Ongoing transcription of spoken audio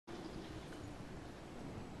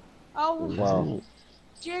Oh, Wow.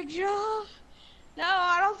 Jigsaw. No,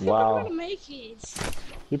 I don't think I'm Wow. gonna make it.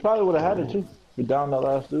 He probably would have had it Damn. too. We down that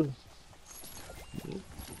last dude.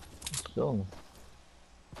 So,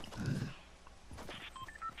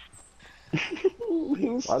 He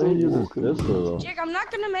was why still didn't he use his walking. pistol though? Jig, I'm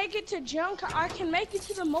not gonna make it to junk. I can make it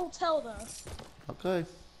to the motel though. Okay.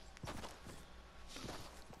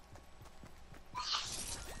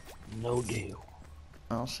 No deal.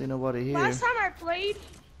 I don't see nobody here. Last time I played,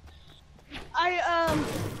 I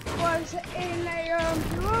was in a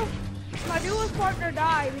duo. My duo's partner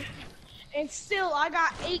died, and still I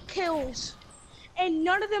got 8 kills, and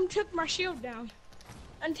none of them took my shield down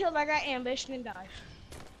until I got ambushed and died.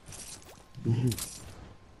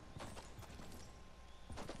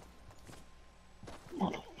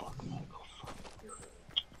 Motherfucker, man, go fuck.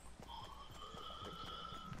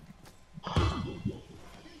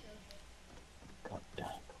 God damn.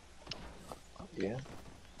 Yeah.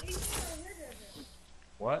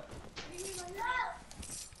 What?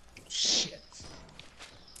 Shit.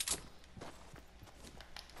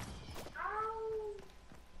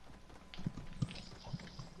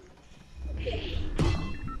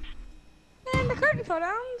 And the curtain fell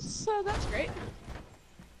down, so that's great.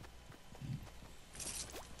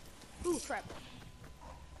 Ooh, crap.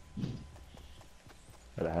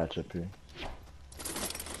 Got a hatch up here.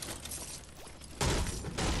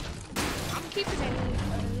 I'm keeping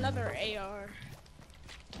another AR.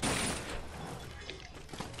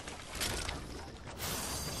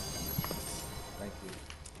 Thank you.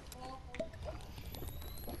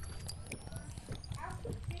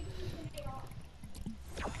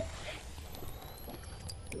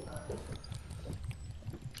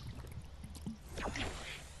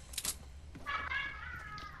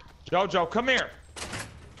 Jojo, come here.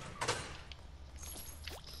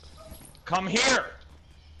 Come here.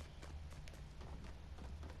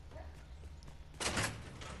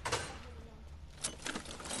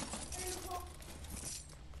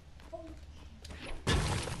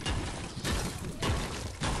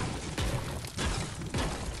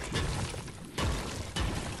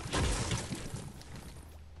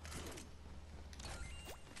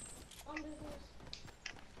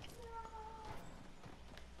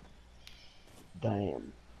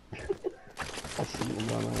 Damn. I see him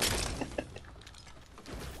run out.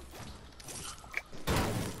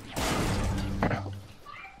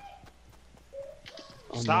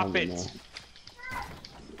 Stop it.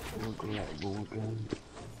 Look at that bull gun.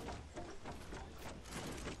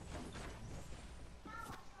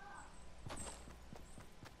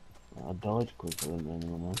 I died quicker than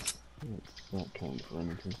anyone else. It's not counting for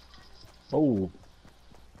anything. Oh,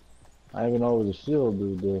 I even know it was a shield,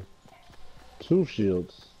 dude. The 2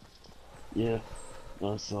 shields. Yeah.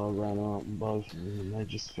 I saw I ran out and both of them and they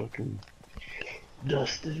just fucking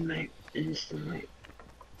dusted me instantly.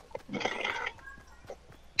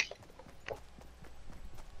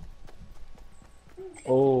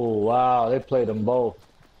 Oh wow, they played them both.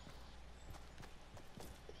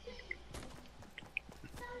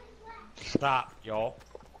 Stop, y'all.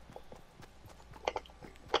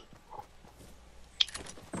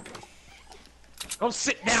 Go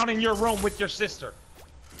sit down in your room with your sister.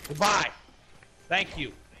 Goodbye. Thank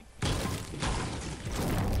you. You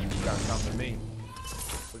gotta come to me.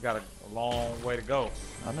 We got a long way to go.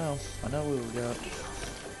 I know what we got.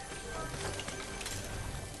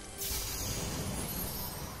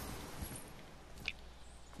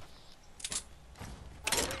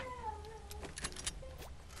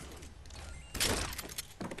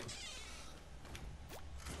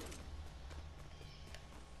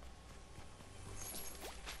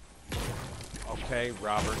 Okay,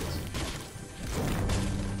 Robert.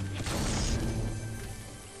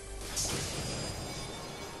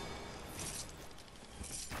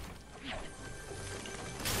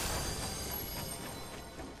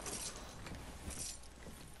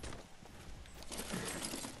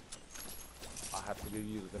 I'll have to give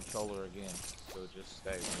you the controller again, so just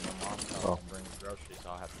stay. When my mom comes and brings groceries,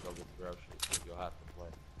 I'll have to go get the groceries, so you'll have to play.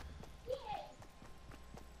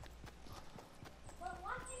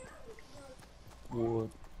 What?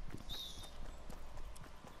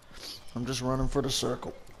 I'm just running for the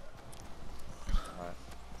circle. Alright,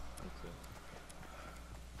 me too.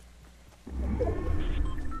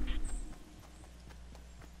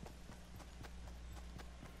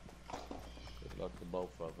 Good luck to both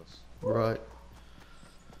of us. Right.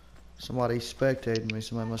 Somebody spectating me.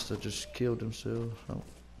 Somebody must have just killed themselves. Oh,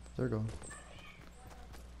 they're gone.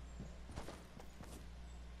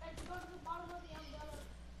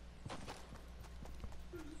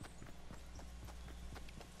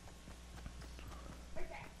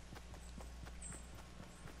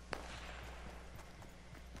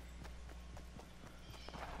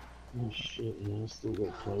 Oh shit, man, I still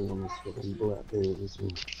got play on this fucking Blackberry as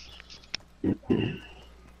well.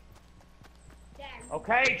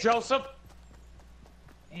 Okay, Joseph.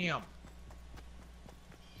 Damn.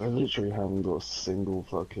 I literally haven't got a single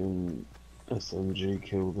fucking SMG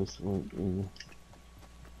kill this week, either.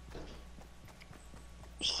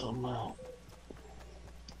 Somehow.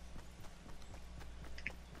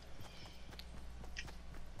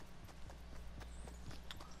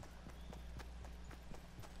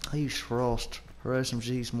 I use Frost. Her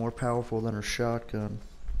SMG's more powerful than her shotgun.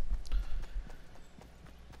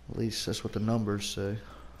 At least that's what the numbers say.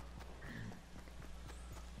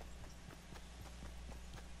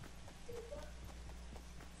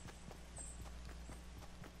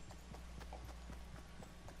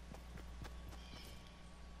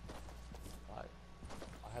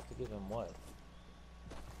 I have to give him what?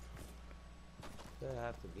 What did I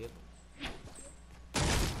have to give him? Oh,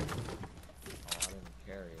 I didn't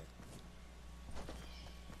carry it.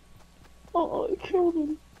 Oh, I killed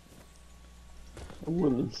him. I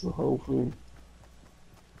witnessed the whole thing.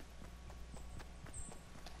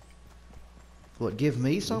 What, give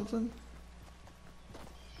me something?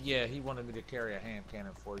 Yeah, he wanted me to carry a hand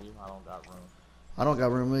cannon for you. I don't got room. I don't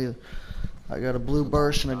got room either. I got a blue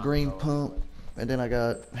burst and a green pump. And then I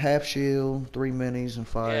got half shield, 3 minis, and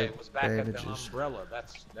 5 Yeah, it was back at the bandages. umbrella.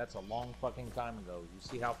 That's a long fucking time ago. You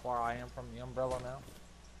see how far I am from the umbrella now?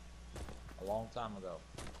 A long time ago.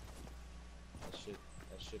 That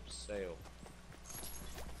ship sailed.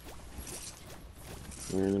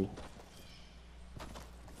 Really?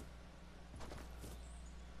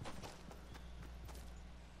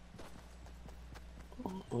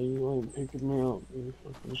 Oh, you ain't picking me up, you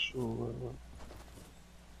fucking sure right now.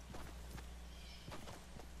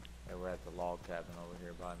 They were at the log cabin over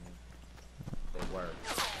here by me. They were.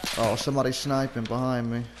 Oh, somebody's sniping behind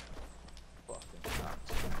me. Fucking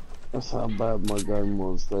nuts. That's how bad my game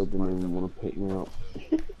was, they didn't even want to pick me up.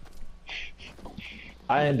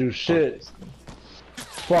 I didn't do shit.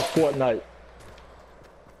 Fuck Fortnite.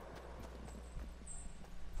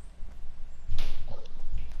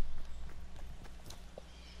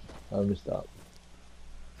 Let me stop.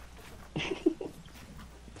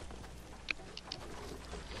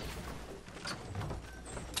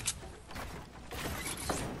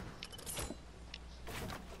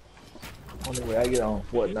 Only way I get on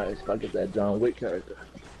Fortnite is if I get that John Wick character.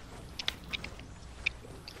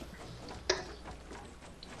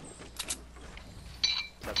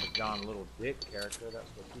 Got the John Little Dick character, that's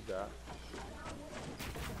what you got.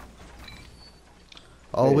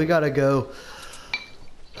 Oh, Hey. we gotta go.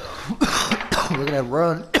 Look at that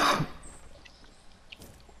run.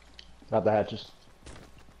 Got the hatches.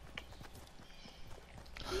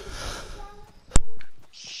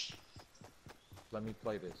 Let me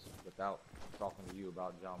play this without talking to you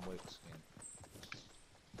about John Wick's skin.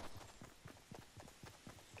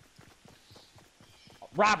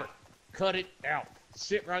 Robert, cut it out.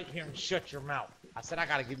 Sit right here and shut your mouth. I said I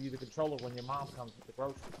gotta give you the controller when your mom comes with the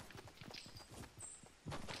groceries.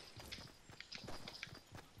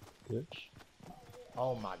 Bitch.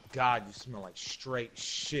 Oh my God, you smell like straight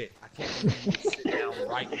shit. I can't believe you sit down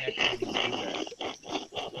right next to me and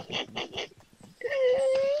do that.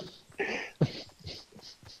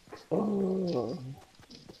 Oh.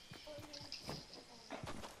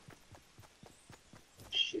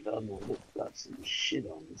 Shit, I know I've got some shit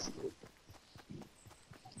on this list.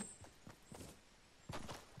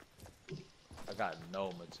 I got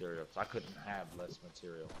no materials. I couldn't have less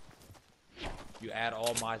material. You add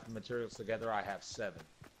all my materials together, I have 7.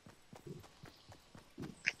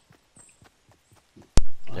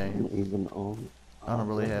 Damn. Even on. I don't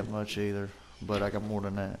really have much either, but I got more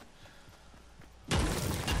than that.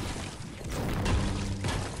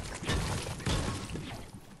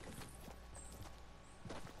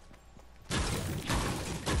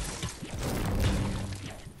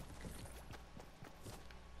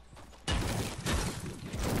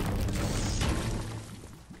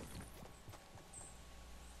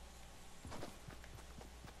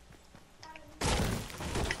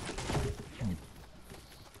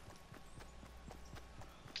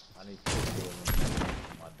 I need 50 of them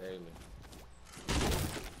for my daily.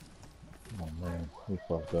 Oh man, we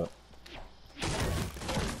fucked up.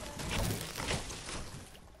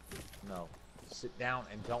 No. Sit down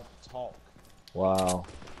and don't talk. Wow.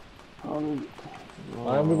 Oh,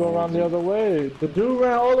 Why am we going around the other way? The dude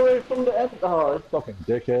ran all the way from the end. Oh, it's fucking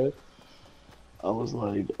dickhead. I was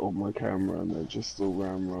like on my camera and they just still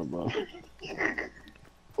ran right by.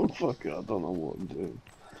 Oh fuck it, I don't know what I'm doing.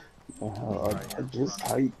 I just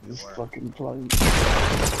hate this fucking place.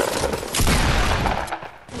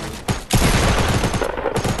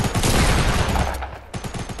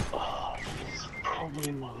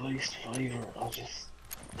 least fire. I'll just.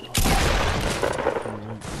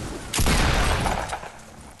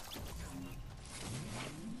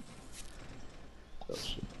 Oh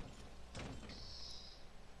shit.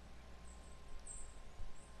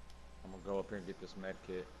 I'm gonna go up here and get this med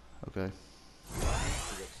kit. Okay. You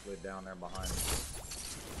get slid down there behind me.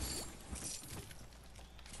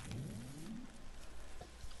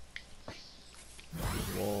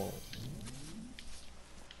 Whoa.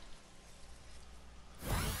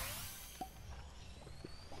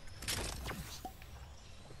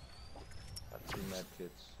 Got 2 med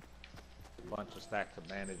kits. A bunch of stacks of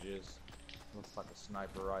bandages. Looks like a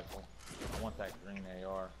sniper rifle. I want that green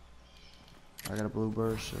AR. I got a blue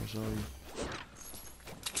burst, so I saw you.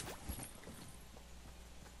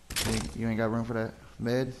 You ain't got room for that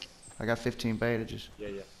med? I got 15 bandages. Yeah.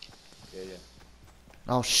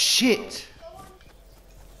 Oh shit!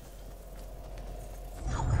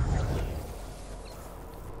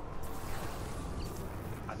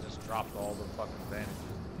 I just dropped all the fucking bandages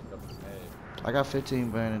to pick up the med. I got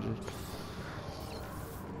 15 bandages.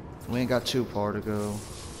 We ain't got too far to go.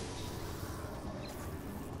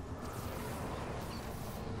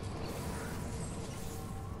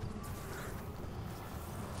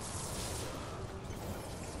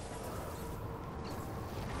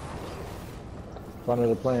 Front of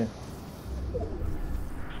the plane.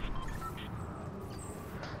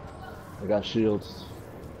 I got shields.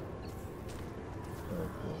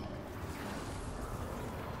 Okay.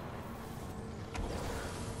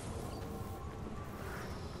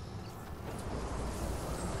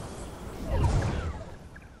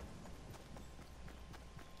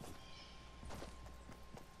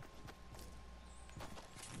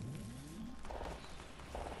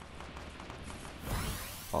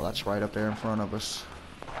 Oh, that's right up there in front of us.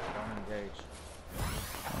 Don't engage.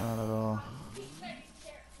 Not at all.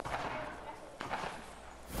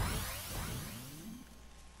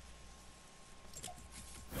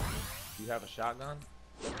 You have a shotgun?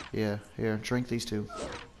 Yeah, here, drink these 2.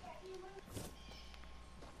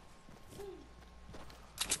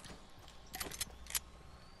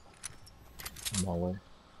 On my way.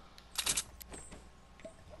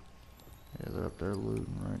 Yeah, they're up there looting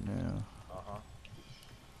right now.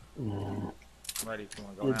 I'm ready if you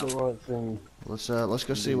want to go Did the now. right thing. Let's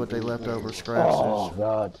go see what they left over scraps Oh is.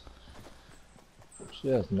 god. She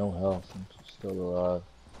has no health and she's still alive.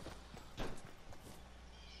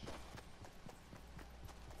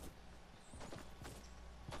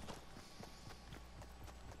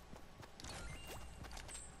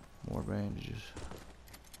 More bandages.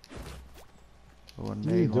 Oh, a What are you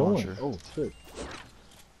nade doing? launcher. Oh shit.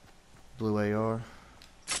 Blue AR.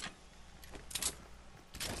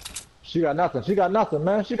 She got nothing. She got nothing,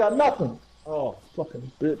 man. She got nothing. Oh,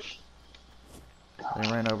 fucking bitch.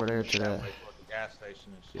 They ran over there to That that. way toward the gas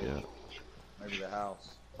station and shit. Yeah. Maybe the house.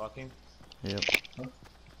 Fucking. Yep.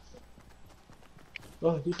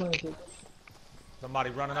 Oh, do something. Somebody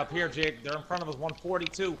running up here, Jake. They're in front of us,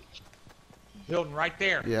 142. Building right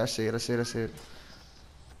there. Yeah, I see it. I see it. I see it.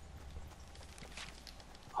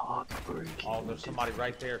 Heartbreaking. Oh, there's somebody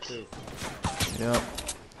right there too. Yep.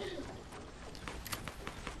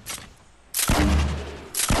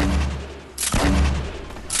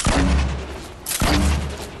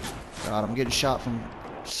 God, I'm getting shot from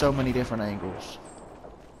so many different angles.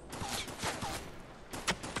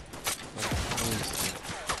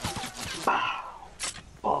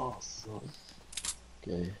 Awesome.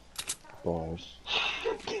 Okay. Bars.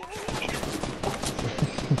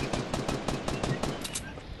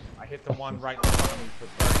 I hit the one right in front of me for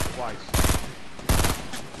 30 twice.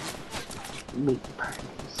 Meat pies.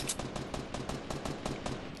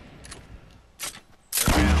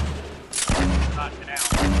 They're down. Not down.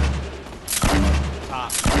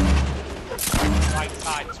 Top. Right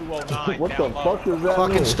side 209. What down the low. fuck is that?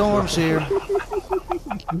 Fucking mean? storms here.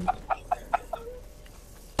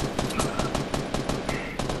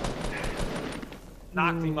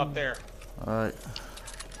 Knocked him up there. Alright.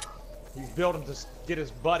 He's building to get his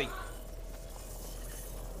buddy.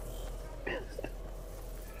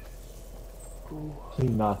 He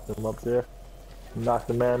knocked him up there. He knocked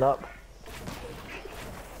the man up.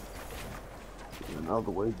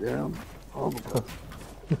 Another way down. All the way.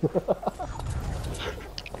 He's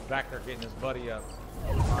back there getting his buddy up.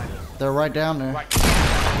 They're right down there. Right.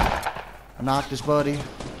 I knocked his buddy.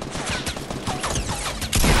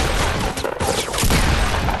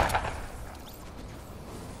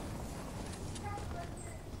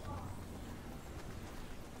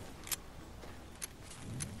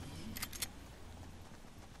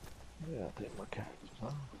 Yeah, I'll take my cactus, huh?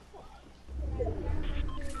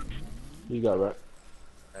 You got right.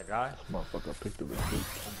 That guy? Motherfucker picked up a stick.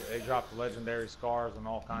 They dropped legendary scars and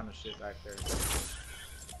all kind of shit back there.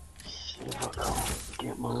 Shit, I can't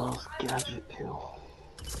get my last gadget kill.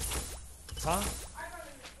 Huh?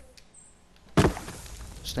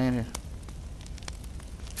 Stand here.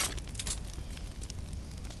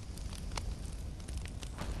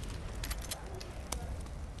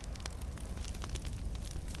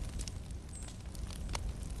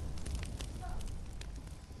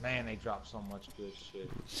 Man, they dropped so much good shit.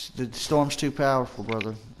 The storm's too powerful,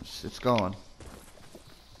 brother. It's gone.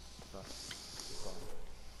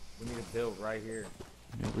 We need to build right here.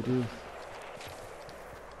 Yeah, we do.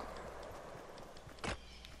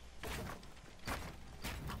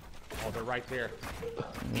 Oh, they're right there.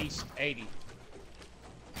 East 80.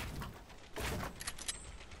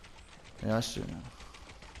 Yeah, I see.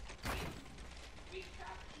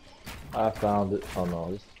 I found it. Oh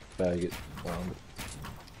no, this faggot found it.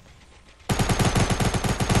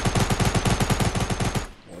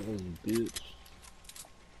 Oh, this bitch.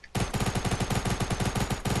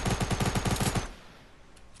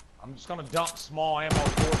 I'm just gonna dump small ammo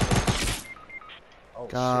towards it. Oh,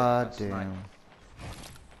 God shit, damn.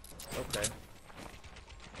 Okay.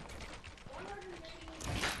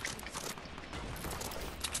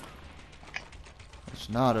 It's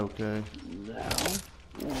not okay.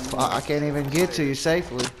 I can't even get to you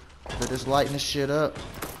safely. They're just lighting this shit up.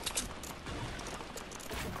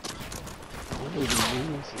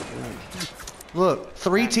 Look,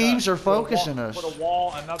 three teams are focusing us. Put a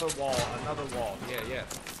wall, another wall, another wall. Yeah, yeah.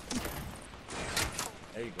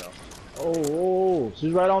 There you go. Oh,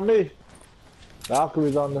 she's right on me.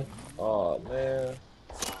 Valkyrie's on me. Oh man,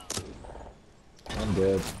 I'm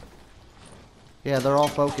dead. Yeah, they're all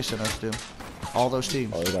focusing us, dude. All those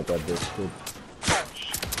teams. Oh, they got that bitch too.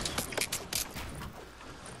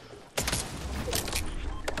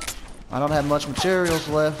 I don't have much materials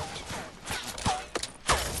left.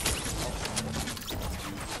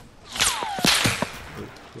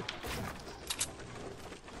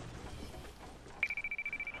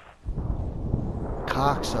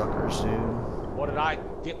 Cocksuckers, dude. What did I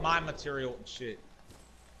get my material and shit?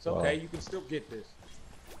 It's okay, Wow. you can still get this.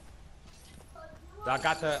 I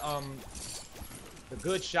got the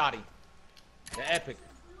good shotty. The epic.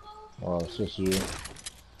 Oh, it's just you.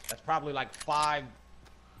 That's probably like 5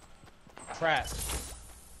 traps.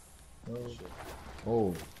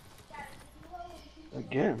 Oh,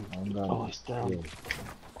 Again. I'm down. Oh, it's down. Yeah.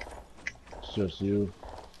 It's just you.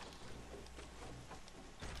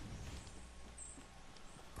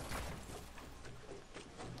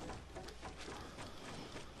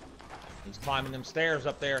 He's climbing them stairs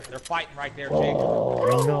up there. They're fighting right there, Jake.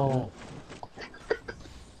 Oh no.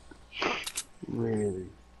 Really?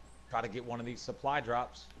 Try to get one of these supply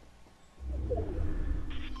drops.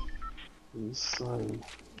 Insane.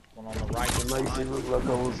 One on the right. It makes it look like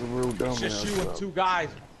I was a real dumbass. It's just you and 2 guys,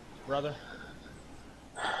 brother.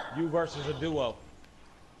 You versus a duo.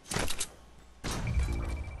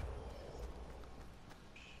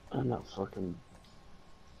 And that fucking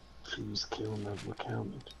fuse kill never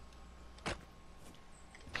counted.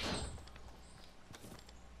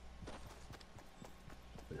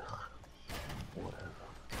 Ugh, whatever.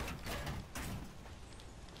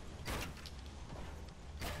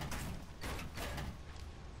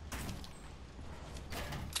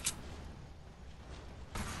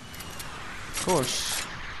 Of course.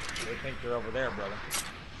 They think you're over there, brother.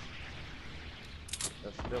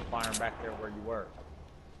 They're still firing back there where you were.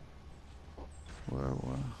 Where?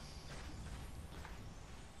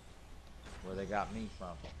 Where they got me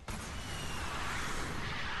from.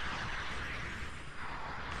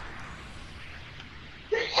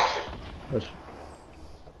 That's,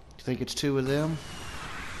 You think it's 2 of them?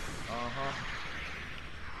 Uh-huh.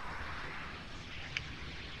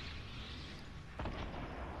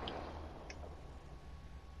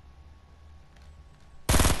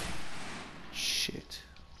 Shit.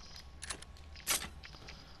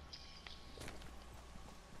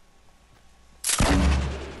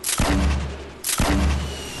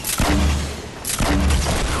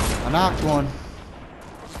 I knocked one.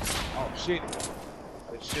 Oh, shit.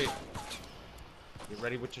 Good shit. Get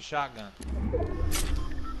ready with your shotgun.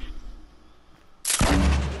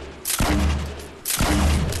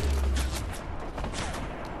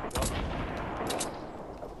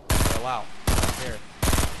 Fell out. Right there.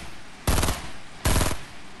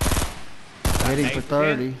 Hitting for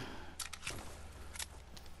 30.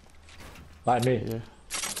 like me. Yeah.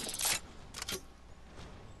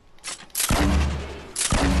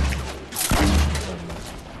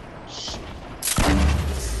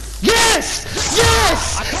 Yes!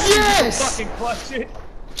 Yes! Yes! Fucking clutch it.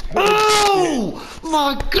 Oh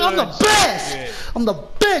my God, I'm the best! I'm the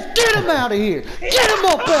best! Get him out of here! Get him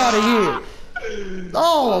up out of here!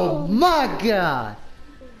 Oh my God!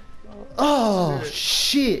 Oh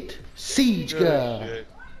shit! Siege guy.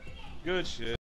 Good shit.